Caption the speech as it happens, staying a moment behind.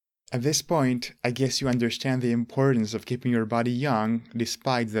At this point, I guess you understand the importance of keeping your body young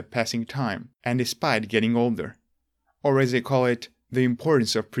despite the passing time and despite getting older. Or as they call it, the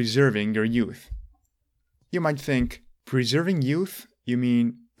importance of preserving your youth. You might think, preserving youth? You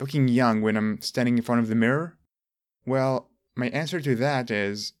mean looking young when I'm standing in front of the mirror? Well, my answer to that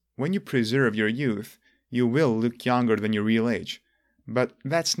is, when you preserve your youth, you will look younger than your real age. But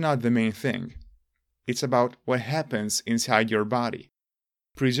that's not the main thing. It's about what happens inside your body.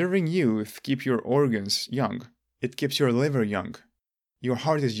 Preserving youth keeps your organs young. It keeps your liver young. Your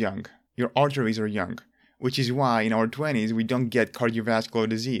heart is young. Your arteries are young, which is why in our 20s we don't get cardiovascular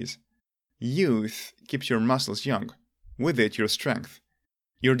disease. Youth keeps your muscles young. With it, your strength.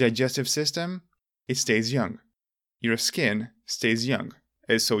 Your digestive system, it stays young. Your skin stays young,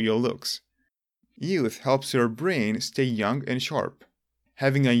 and so your looks. Youth helps your brain stay young and sharp.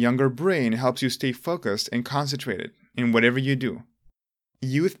 Having a younger brain helps you stay focused and concentrated in whatever you do.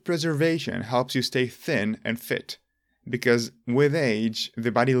 Youth preservation helps you stay thin and fit, because with age,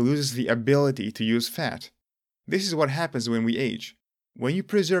 the body loses the ability to use fat. This is what happens when we age. When you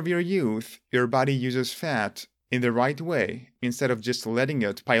preserve your youth, your body uses fat in the right way instead of just letting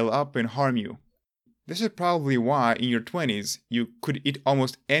it pile up and harm you. This is probably why in your 20s you could eat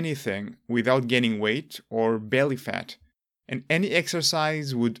almost anything without gaining weight or belly fat, and any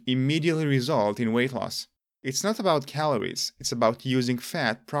exercise would immediately result in weight loss. It's not about calories, it's about using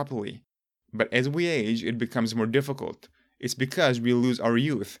fat properly. But as we age, it becomes more difficult. It's because we lose our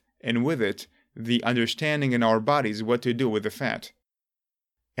youth, and with it, the understanding in our bodies what to do with the fat.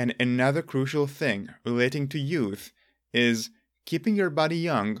 And another crucial thing relating to youth is keeping your body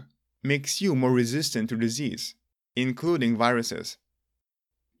young makes you more resistant to disease, including viruses.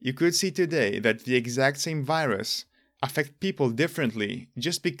 You could see today that the exact same virus affect people differently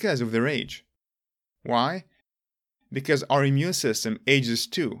just because of their age. Why? Because our immune system ages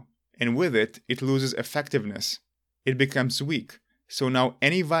too, and with it, it loses effectiveness. It becomes weak, so now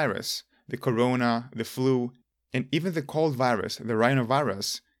any virus, the corona, the flu, and even the cold virus, the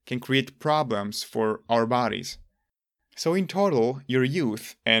rhinovirus, can create problems for our bodies. So in total, your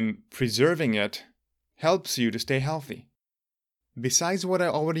youth and preserving it helps you to stay healthy. Besides what I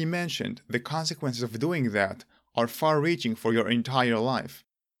already mentioned, the consequences of doing that are far-reaching for your entire life.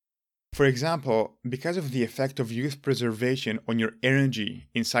 For example, because of the effect of youth preservation on your energy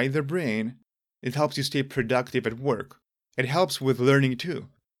inside the brain, it helps you stay productive at work. It helps with learning too.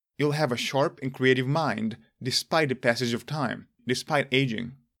 You'll have a sharp and creative mind despite the passage of time, despite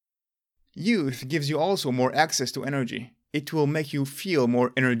aging. Youth gives you also more access to energy. It will make you feel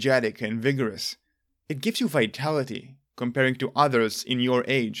more energetic and vigorous. It gives you vitality comparing to others in your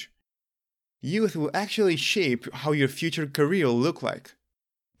age. Youth will actually shape how your future career will look like.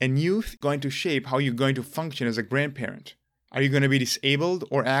 And youth is going to shape how you're going to function as a grandparent. Are you going to be disabled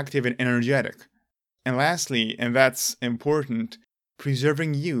or active and energetic? And lastly, and that's important,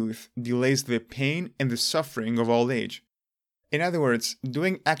 preserving youth delays the pain and the suffering of old age. In other words,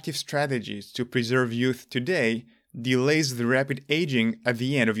 doing active strategies to preserve youth today delays the rapid aging at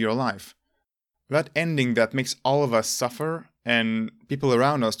the end of your life. That ending that makes all of us suffer and people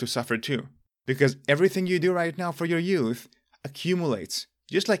around us to suffer too. Because everything you do right now for your youth accumulates,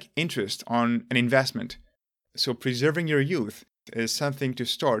 just like interest on an investment. So preserving your youth is something to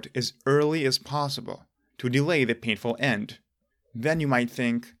start as early as possible to delay the painful end. Then you might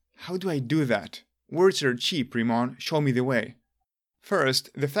think, how do I do that? Words are cheap, Rimon. Show me the way. First,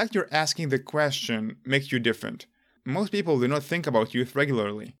 the fact you're asking the question makes you different. Most people do not think about youth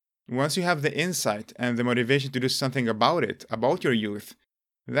regularly. Once you have the insight and the motivation to do something about it, about your youth,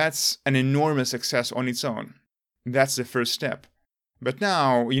 that's an enormous success on its own. That's the first step. But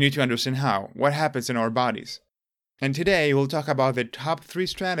now you need to understand how, what happens in our bodies. And today we'll talk about the top 3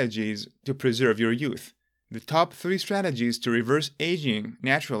 strategies to preserve your youth. The top 3 strategies to reverse aging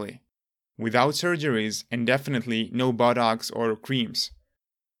naturally, without surgeries and definitely no Botox or creams.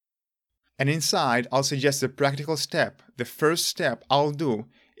 And inside, I'll suggest a practical step, the first step I'll do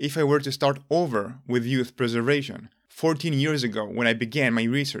if I were to start over with youth preservation 14 years ago when I began my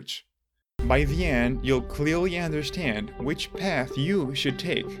research. By the end, you'll clearly understand which path you should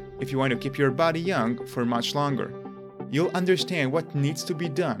take if you want to keep your body young for much longer. You'll understand what needs to be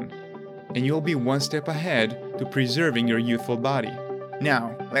done, and you'll be one step ahead to preserving your youthful body.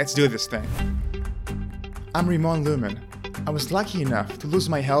 Now, let's do this thing. I'm Rimon Lumen. I was lucky enough to lose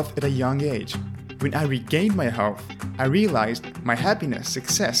my health at a young age. When I regained my health, I realized my happiness,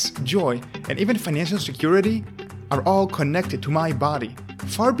 success, joy, and even financial security are all connected to my body,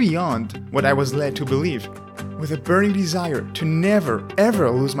 far beyond what I was led to believe. With a burning desire to never, ever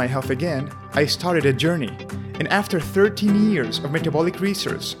lose my health again, I started a journey. And after 13 years of metabolic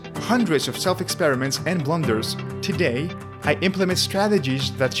research, hundreds of self-experiments and blunders, today, I implement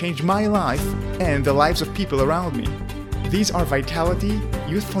strategies that change my life and the lives of people around me. These are vitality,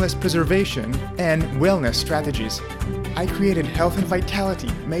 youthfulness preservation, and wellness strategies. I created Health and Vitality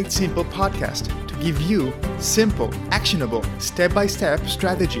Made Simple podcast to give you simple, actionable, step-by-step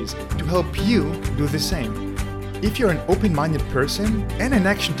strategies to help you do the same. If you're an open-minded person and an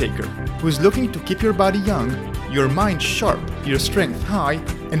action taker who is looking to keep your body young, your mind sharp, your strength high,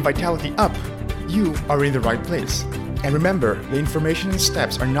 and vitality up, you are in the right place. And remember, the information and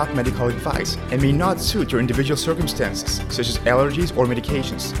steps are not medical advice and may not suit your individual circumstances, such as allergies or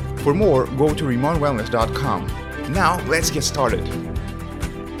medications. For more, go to RimonWellness.com. Now, let's get started.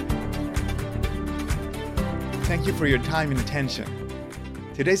 Thank you for your time and attention.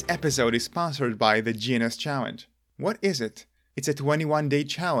 Today's episode is sponsored by the GNS Challenge. What is it? It's a 21-day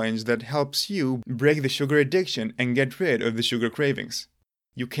challenge that helps you break the sugar addiction and get rid of the sugar cravings.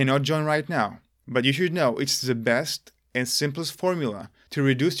 You cannot join right now, but you should know it's the best and simplest formula to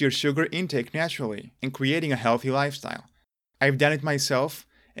reduce your sugar intake naturally and creating a healthy lifestyle. I've done it myself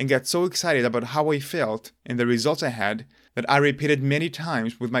and got so excited about how I felt and the results I had that I repeated many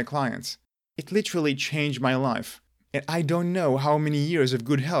times with my clients. It literally changed my life, and I don't know how many years of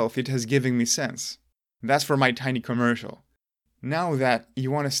good health it has given me since. That's for my tiny commercial. Now that you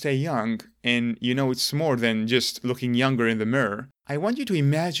want to stay young, and you know it's more than just looking younger in the mirror, I want you to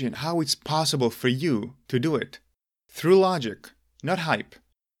imagine how it's possible for you to do it. Through logic, not hype.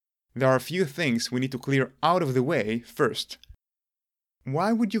 There are a few things we need to clear out of the way first.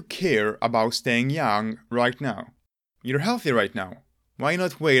 Why would you care about staying young right now? You're healthy right now. Why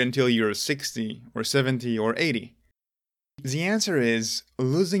not wait until you're 60 or 70 or 80? The answer is,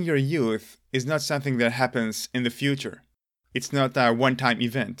 losing your youth is not something that happens in the future. It's not a one-time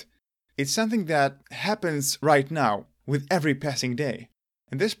event. It's something that happens right now with every passing day.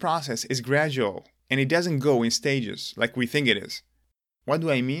 And this process is gradual, and it doesn't go in stages like we think it is. What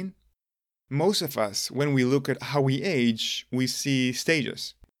do I mean? Most of us, when we look at how we age, we see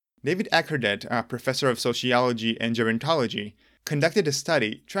stages. David Ackerdet, a professor of sociology and gerontology, conducted a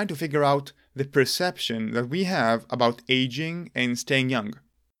study trying to figure out the perception that we have about aging and staying young.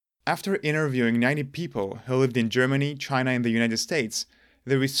 After interviewing 90 people who lived in Germany, China, and the United States,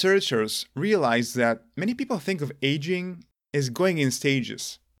 the researchers realized that many people think of aging as going in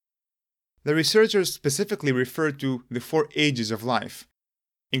stages. The researchers specifically referred to the 4 ages of life,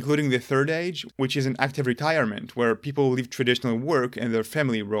 including the 3rd age, which is an active retirement where people leave traditional work and their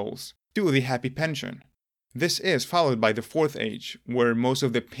family roles, to the happy pension. This is followed by the 4th age, where most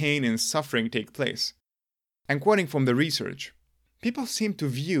of the pain and suffering take place. I'm quoting from the research. People seem to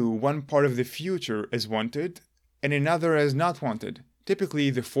view one part of the future as wanted and another as not wanted, typically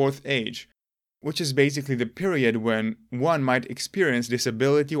the 4th age, which is basically the period when one might experience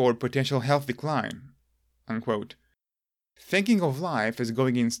disability or potential health decline. Unquote. Thinking of life as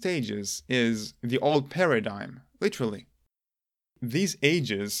going in stages is the old paradigm, literally. These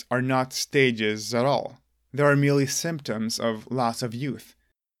ages are not stages at all. They are merely symptoms of loss of youth.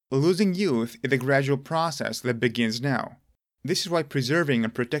 Losing youth is a gradual process that begins now. This is why preserving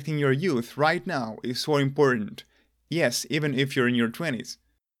and protecting your youth right now is so important. Yes, even if you're in your 20s.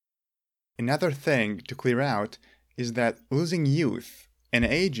 Another thing to clear out is that losing youth and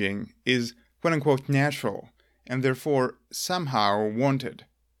aging is quote-unquote natural and therefore somehow wanted,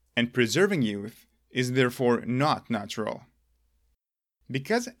 and preserving youth is therefore not natural.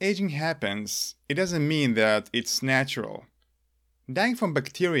 Because aging happens, it doesn't mean that it's natural. Dying from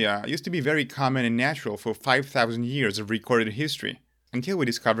bacteria used to be very common and natural for 5,000 years of recorded history, until we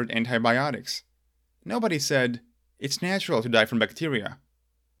discovered antibiotics. Nobody said, it's natural to die from bacteria.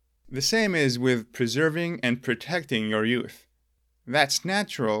 The same is with preserving and protecting your youth. That's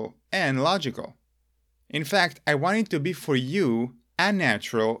natural and logical. In fact, I want it to be for you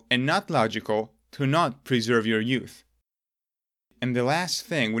unnatural and not logical to not preserve your youth. And the last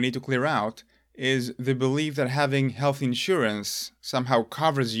thing we need to clear out is the belief that having health insurance somehow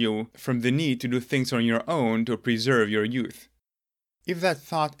covers you from the need to do things on your own to preserve your youth. If that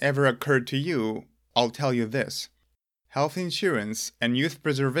thought ever occurred to you, I'll tell you this. Health insurance and youth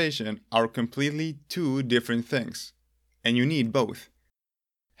preservation are completely 2 different things, and you need both.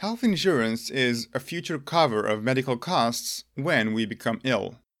 Health insurance is a future cover of medical costs when we become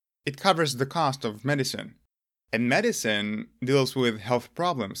ill. It covers the cost of medicine. And medicine deals with health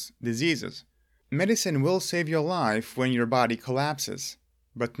problems, diseases. Medicine will save your life when your body collapses,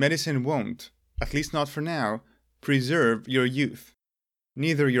 but medicine won't, at least not for now, preserve your youth.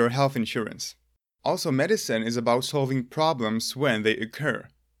 Neither your health insurance. Also, medicine is about solving problems when they occur.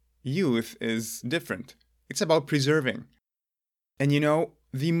 Youth is different. It's about preserving. And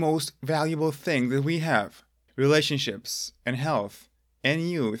the most valuable thing that we have, relationships and health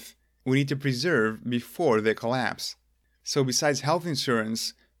and youth, we need to preserve before they collapse. So besides health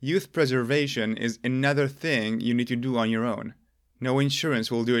insurance, youth preservation is another thing you need to do on your own. No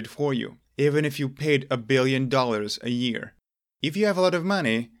insurance will do it for you, even if you paid $1 billion a year. If you have a lot of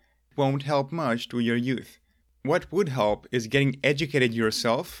money, it won't help much to your youth. What would help is getting educated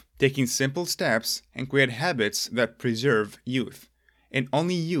yourself, taking simple steps, and create habits that preserve youth. And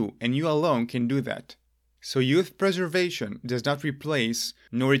only you and you alone can do that. So youth preservation does not replace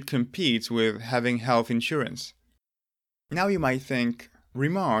nor it competes with having health insurance. Now you might think,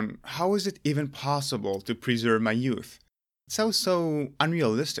 Rimon, how is it even possible to preserve my youth? It sounds so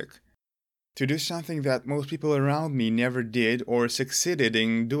unrealistic. To do something that most people around me never did or succeeded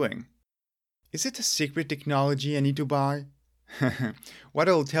in doing. Is it a secret technology I need to buy? What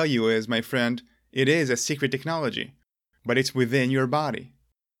I'll tell you is, my friend, it is a secret technology, but it's within your body.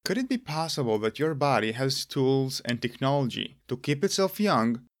 Could it be possible that your body has tools and technology to keep itself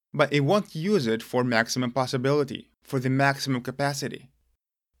young, but it won't use it for maximum possibility, for the maximum capacity?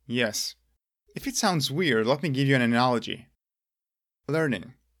 Yes. If it sounds weird, let me give you an analogy.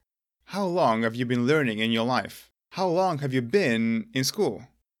 Learning. How long have you been learning in your life? How long have you been in school?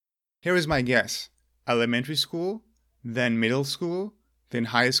 Here is my guess. Elementary school, then middle school, then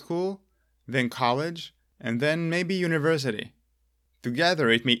high school, then college, and then maybe university. Together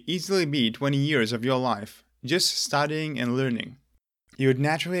it may easily be 20 years of your life, just studying and learning. You would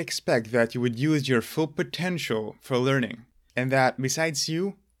naturally expect that you would use your full potential for learning, and that besides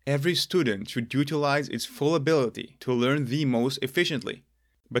you, every student should utilize its full ability to learn the most efficiently.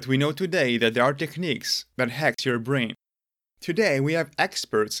 But we know today that there are techniques that hacks your brain. Today we have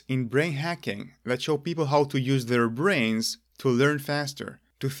experts in brain hacking that show people how to use their brains to learn faster,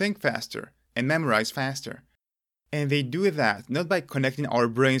 to think faster, and memorize faster. And they do that not by connecting our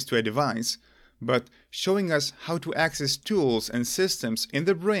brains to a device, but showing us how to access tools and systems in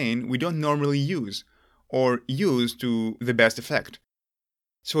the brain we don't normally use, or use to the best effect.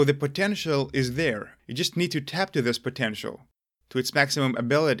 So the potential is there. You just need to tap to this potential, to its maximum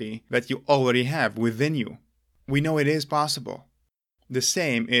ability that you already have within you. We know it is possible. The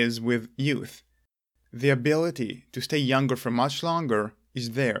same is with youth. The ability to stay younger for much longer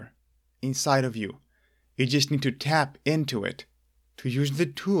is there, inside of you. You just need to tap into it, to use the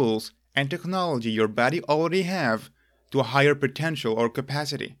tools and technology your body already have to a higher potential or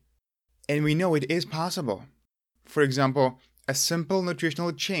capacity. And we know it is possible. For example, a simple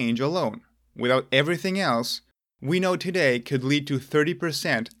nutritional change alone, without everything else, we know today could lead to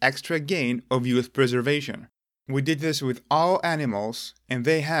 30% extra gain of youth preservation. We did this with all animals, and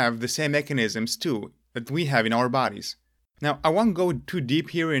they have the same mechanisms too that we have in our bodies. Now, I won't go too deep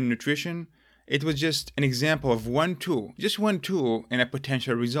here in nutrition. It was just an example of one tool and a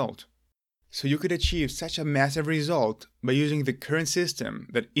potential result. So you could achieve such a massive result by using the current system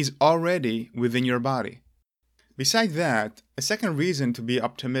that is already within your body. Besides that, a second reason to be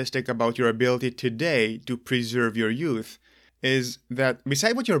optimistic about your ability today to preserve your youth is that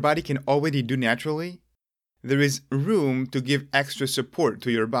beside what your body can already do naturally, there is room to give extra support to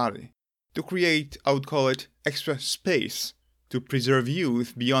your body, to create, I would call it, extra space to preserve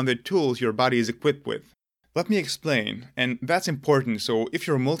youth beyond the tools your body is equipped with. Let me explain, and that's important, so if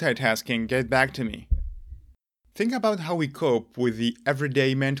you're multitasking, get back to me. Think about how we cope with the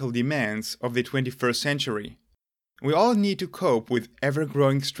everyday mental demands of the 21st century. We all need to cope with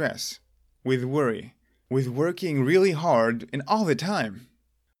ever-growing stress, with worry, with working really hard and all the time.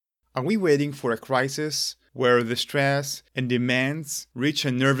 Are we waiting for a crisis where the stress and demands reach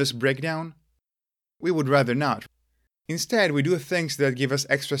a nervous breakdown? We would rather not. Instead, we do things that give us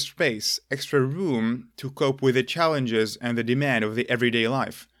extra space, extra room to cope with the challenges and the demand of the everyday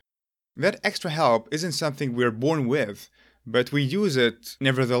life. That extra help isn't something we're born with, but we use it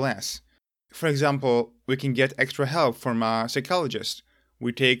nevertheless. For example, we can get extra help from a psychologist.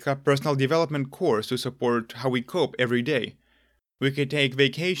 We take a personal development course to support how we cope every day. We can take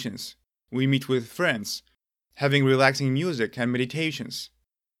vacations. We meet with friends, having relaxing music and meditations.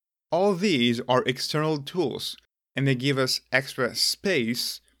 All these are external tools, and they give us extra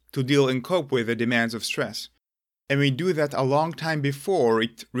space to deal and cope with the demands of stress. And we do that a long time before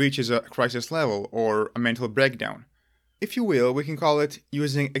it reaches a crisis level or a mental breakdown. If you will, we can call it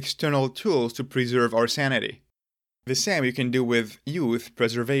using external tools to preserve our sanity. The same you can do with youth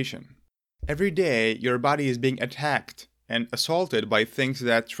preservation. Every day, your body is being attacked and assaulted by things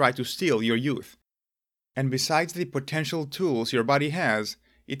that try to steal your youth. And besides the potential tools your body has,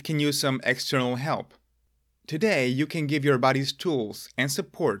 it can use some external help. Today, you can give your body's tools and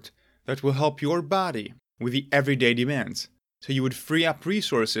support that will help your body with the everyday demands. So you would free up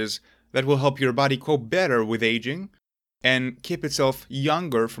resources that will help your body cope better with aging and keep itself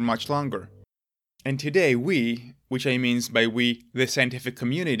younger for much longer. And today we, which I mean by we, the scientific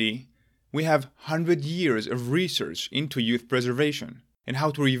community, we have 100 years of research into youth preservation and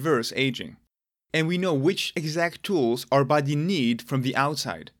how to reverse aging. And we know which exact tools our body needs from the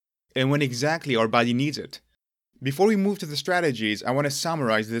outside and when exactly our body needs it. Before we move to the strategies, I want to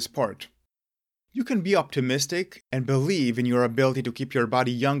summarize this part. You can be optimistic and believe in your ability to keep your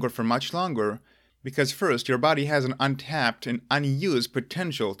body younger for much longer because first, your body has an untapped and unused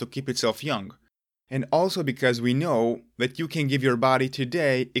potential to keep itself young. And also because we know that you can give your body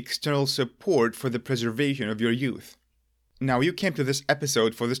today external support for the preservation of your youth. Now you came to this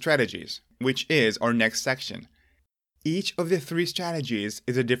episode for the strategies, which is our next section. Each of the 3 strategies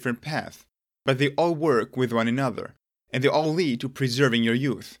is a different path, but they all work with one another, and they all lead to preserving your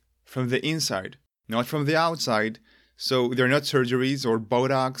youth, from the inside, not from the outside, so they're not surgeries or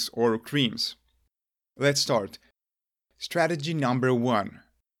Botox or creams. Let's start. Strategy number 1.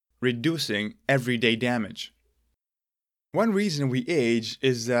 Reducing everyday damage. One reason we age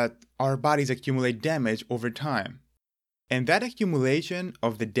is that our bodies accumulate damage over time. And that accumulation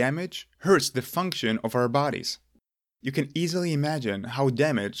of the damage hurts the function of our bodies. You can easily imagine how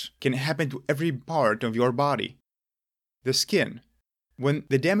damage can happen to every part of your body. The skin. When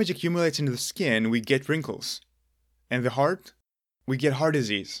the damage accumulates in the skin, we get wrinkles. And the heart, we get heart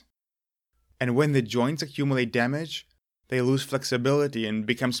disease. And when the joints accumulate damage, they lose flexibility and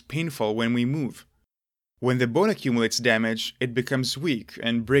becomes painful when we move. When the bone accumulates damage, it becomes weak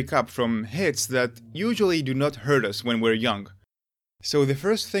and breaks up from hits that usually do not hurt us when we're young. So the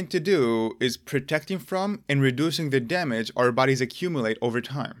first thing to do is protecting from and reducing the damage our bodies accumulate over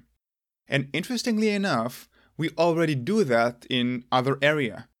time. And interestingly enough, we already do that in other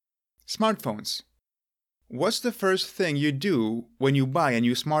area. Smartphones. What's the first thing you do when you buy a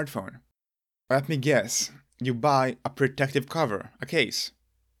new smartphone? Let me guess. You buy a protective cover, a case.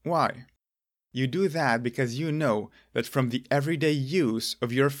 Why? You do that because you know that from the everyday use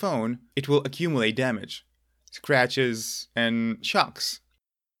of your phone, it will accumulate damage, scratches, and shocks.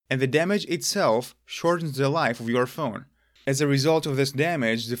 And the damage itself shortens the life of your phone. As a result of this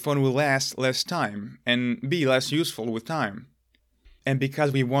damage, the phone will last less time and be less useful with time. And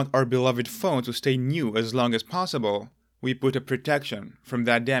because we want our beloved phone to stay new as long as possible, we put a protection from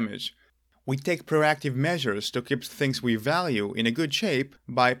that damage. We take proactive measures to keep things we value in a good shape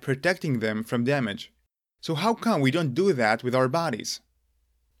by protecting them from damage. So how come we don't do that with our bodies?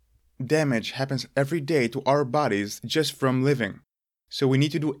 Damage happens every day to our bodies just from living. So we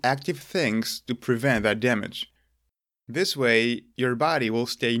need to do active things to prevent that damage. This way, your body will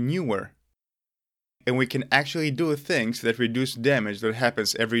stay newer. And we can actually do things that reduce damage that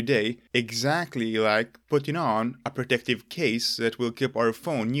happens every day, exactly like putting on a protective case that will keep our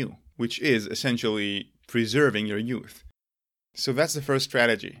phone new, which is essentially preserving your youth. So that's the first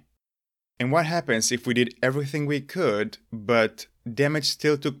strategy. And what happens if we did everything we could, but damage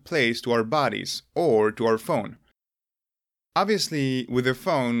still took place to our bodies or to our phone? Obviously, with a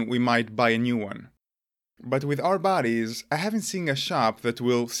phone, we might buy a new one. But with our bodies, I haven't seen a shop that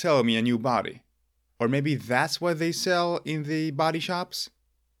will sell me a new body. Or maybe that's what they sell in the body shops?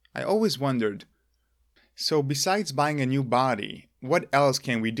 I always wondered. So besides buying a new body, what else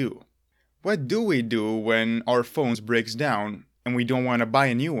can we do? What do we do when our phone breaks down and we don't want to buy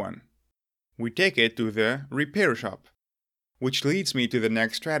a new one? We take it to the repair shop. Which leads me to the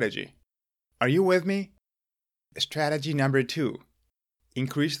next strategy. Are you with me? Strategy number 2.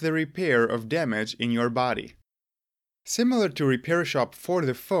 Increase the repair of damage in your body. Similar to repair shop for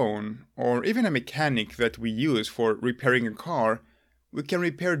the phone, or even a mechanic that we use for repairing a car, we can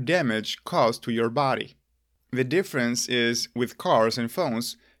repair damage caused to your body. The difference is, with cars and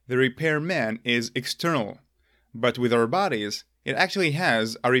phones, the repairman is external, but with our bodies, it actually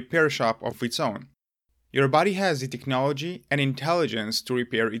has a repair shop of its own. Your body has the technology and intelligence to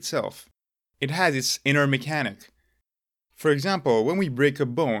repair itself. It has its inner mechanic. For example, when we break a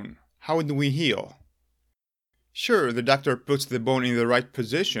bone, how do we heal? Sure, the doctor puts the bone in the right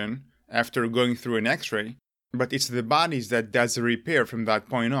position after going through an x-ray, but it's the body that does the repair from that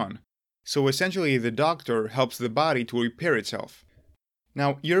point on. So essentially, the doctor helps the body to repair itself.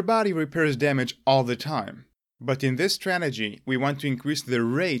 Now, your body repairs damage all the time, but in this strategy, we want to increase the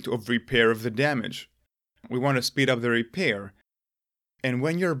rate of repair of the damage. We want to speed up the repair. And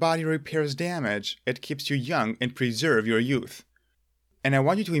when your body repairs damage, it keeps you young and preserve your youth. And I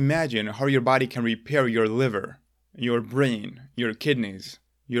want you to imagine how your body can repair your liver, your brain, your kidneys,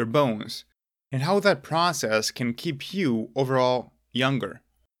 your bones, and how that process can keep you overall younger.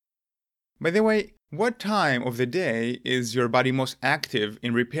 By the way, What time of the day is your body most active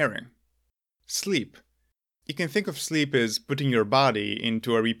in repairing? Sleep. You can think of sleep as putting your body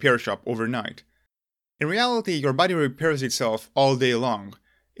into a repair shop overnight. In reality, your body repairs itself all day long.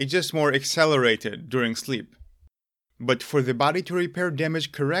 It's just more accelerated during sleep. But for the body to repair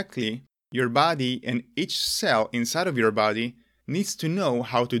damage correctly, your body and each cell inside of your body needs to know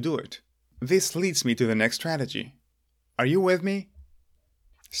how to do it. This leads me to the next strategy. Are you with me?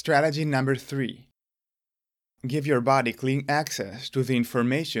 Strategy number 3. Give your body clean access to the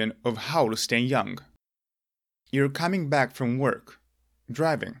information of how to stay young. You're coming back from work,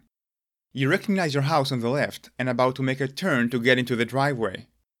 driving. You recognize your house on the left and about to make a turn to get into the driveway.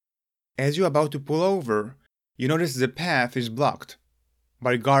 As you're about to pull over, you notice the path is blocked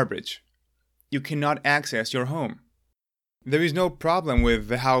by garbage. You cannot access your home. There is no problem with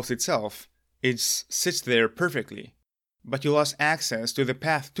the house itself. It sits there perfectly. But you lost access to the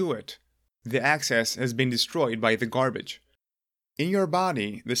path to it. The access has been destroyed by the garbage. In your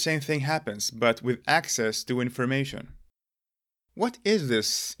body, the same thing happens, but with access to information. What is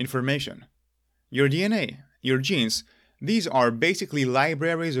this information? Your DNA, your genes, these are basically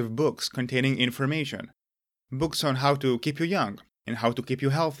libraries of books containing information. Books on how to keep you young, and how to keep you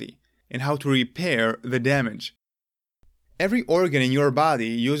healthy, and how to repair the damage. Every organ in your body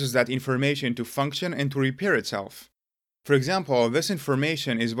uses that information to function and to repair itself. For example, this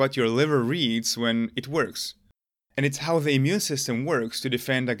information is what your liver reads when it works. And it's how the immune system works to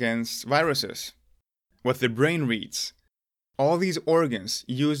defend against viruses. What the brain reads. All these organs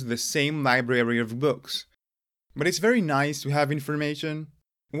use the same library of books. But it's very nice to have information.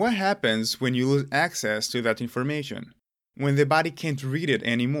 What happens when you lose access to that information? When the body can't read it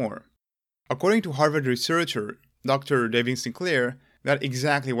anymore? According to Harvard researcher Dr. David Sinclair, that's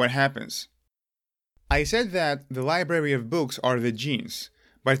exactly what happens. I said that the library of books are the genes,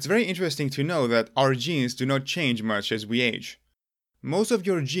 but it's very interesting to know that our genes do not change much as we age. Most of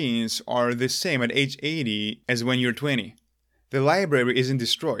your genes are the same at age 80 as when you're 20. The library isn't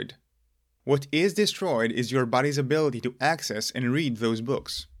destroyed. What is destroyed is your body's ability to access and read those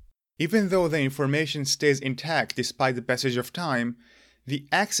books. Even though the information stays intact despite the passage of time, the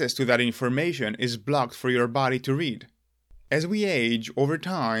access to that information is blocked for your body to read. As we age, over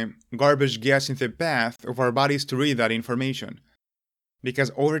time, garbage gets in the path of our bodies to read that information.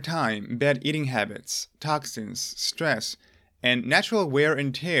 Because over time, bad eating habits, toxins, stress, and natural wear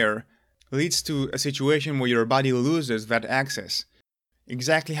and tear leads to a situation where your body loses that access.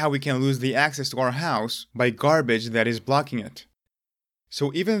 Exactly how we can lose the access to our house by garbage that is blocking it.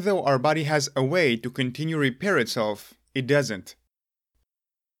 So even though our body has a way to continue repair itself, it doesn't.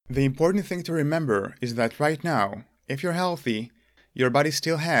 The important thing to remember is that right now, if you're healthy, your body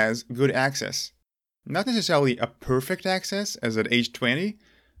still has good access. Not necessarily a perfect access as at age 20,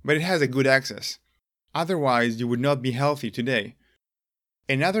 but it has a good access. Otherwise, you would not be healthy today.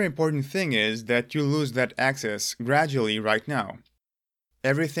 Another important thing is that you lose that access gradually right now.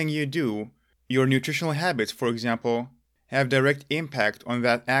 Everything you do, your nutritional habits, for example, have direct impact on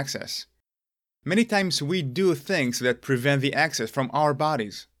that access. Many times we do things that prevent the access from our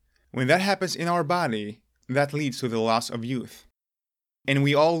bodies. When that happens in our body, that leads to the loss of youth. And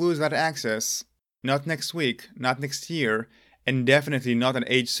we all lose that access, not next week, not next year, and definitely not at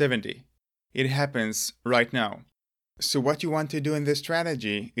age 70. It happens right now. So what you want to do in this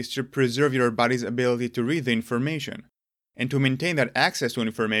strategy is to preserve your body's ability to read the information, and to maintain that access to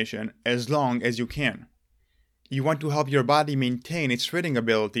information as long as you can. You want to help your body maintain its reading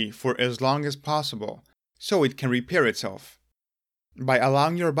ability for as long as possible, so it can repair itself. By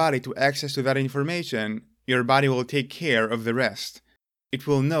allowing your body to access to that information, your body will take care of the rest. It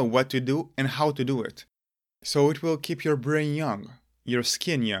will know what to do and how to do it. So it will keep your brain young, your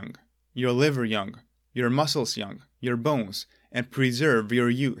skin young, your liver young, your muscles young, your bones, and preserve your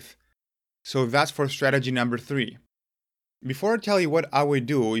youth. So that's for strategy number 3. Before I tell you what I would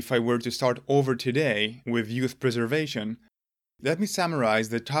do if I were to start over today with youth preservation, let me summarize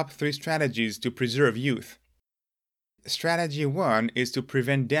the top 3 strategies to preserve youth. Strategy 1 is to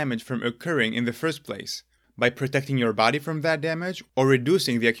prevent damage from occurring in the first place, by protecting your body from that damage or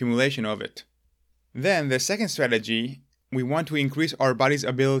reducing the accumulation of it. Then the second strategy, we want to increase our body's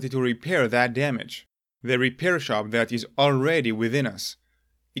ability to repair that damage, the repair shop that is already within us.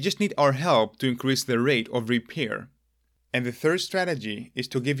 You just need our help to increase the rate of repair. And the third strategy is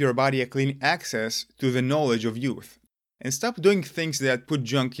to give your body a clean access to the knowledge of youth, and stop doing things that put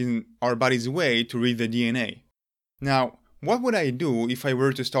junk in our body's way to read the DNA. Now, what would I do if I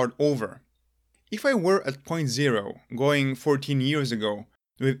were to start over? If I were at point 0, going 14 years ago,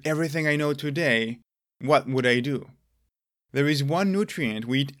 with everything I know today, what would I do? There is one nutrient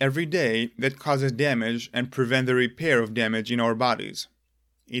we eat every day that causes damage and prevents the repair of damage in our bodies.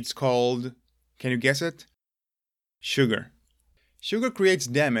 It's called, can you guess it? Sugar. Sugar creates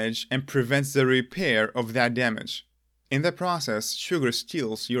damage and prevents the repair of that damage. In the process, sugar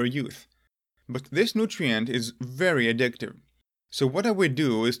steals your youth. But this nutrient is very addictive. So what I would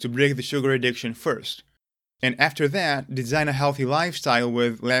do is to break the sugar addiction first. And after that, design a healthy lifestyle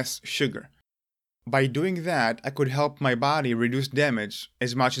with less sugar. By doing that, I could help my body reduce damage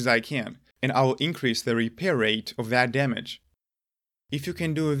as much as I can, and I will increase the repair rate of that damage. If you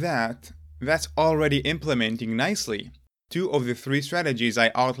can do that, that's already implementing nicely 2 of the 3 strategies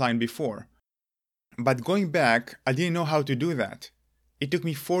I outlined before. But going back, I didn't know how to do that. It took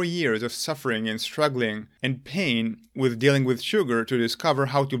me 4 years of suffering and struggling and pain with dealing with sugar to discover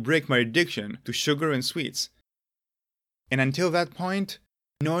how to break my addiction to sugar and sweets. And until that point,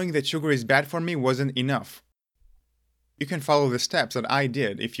 knowing that sugar is bad for me wasn't enough. You can follow the steps that I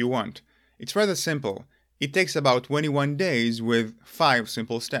did if you want. It's rather simple. It takes about 21 days with 5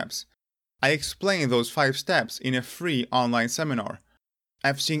 simple steps. I explain those 5 steps in a free online seminar.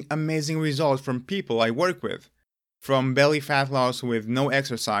 I've seen amazing results from people I work with. From belly fat loss with no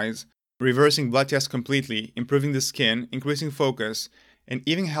exercise, reversing blood tests completely, improving the skin, increasing focus, and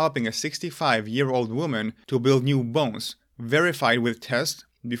even helping a 65-year-old woman to build new bones, verified with tests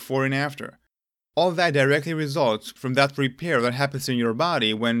before and after. All that directly results from that repair that happens in your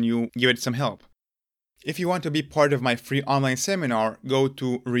body when you give it some help. If you want to be part of my free online seminar, go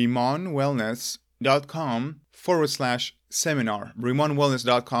to rimonwellness.com/seminar.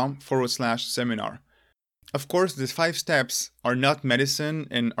 rimonwellness.com/seminar. Of course, these 5 steps are not medicine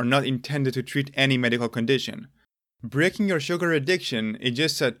and are not intended to treat any medical condition. Breaking your sugar addiction is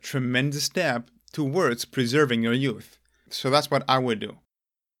just a tremendous step towards preserving your youth. So that's what I would do.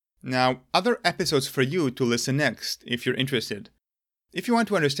 Now, other episodes for you to listen next if you're interested. If you want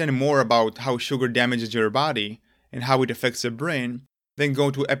to understand more about how sugar damages your body and how it affects the brain, then go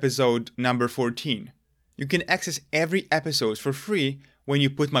to episode number 14. You can access every episode for free when you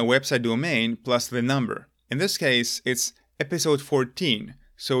put my website domain plus the number. In this case, it's episode 14,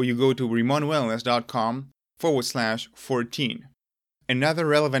 so you go to rimonwellness.com/14. Another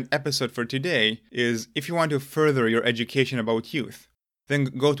relevant episode for today is if you want to further your education about youth, then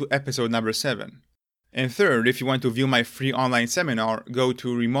go to episode number 7. And third, if you want to view my free online seminar, go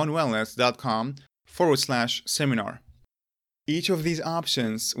to rimonwellness.com/seminar. Each of these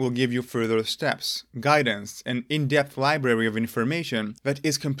options will give you further steps, guidance, and in-depth library of information that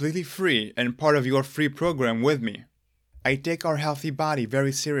is completely free and part of your free program with me. I take our healthy body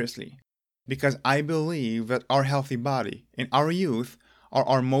very seriously because I believe that our healthy body and our youth are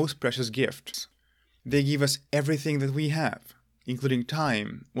our most precious gifts. They give us everything that we have, including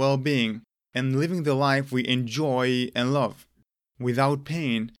time, well-being, and living the life we enjoy and love, without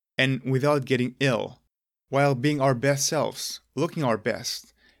pain and without getting ill, while being our best selves, looking our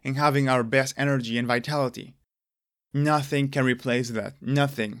best, and having our best energy and vitality. Nothing can replace that,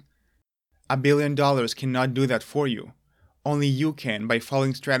 nothing. $1 billion cannot do that for you. Only you can by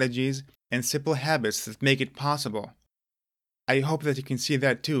following strategies and simple habits that make it possible. I hope that you can see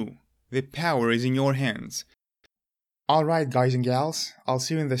that too. The power is in your hands. Alright guys and gals, I'll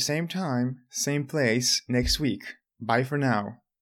see you in the same time, same place next week. Bye for now.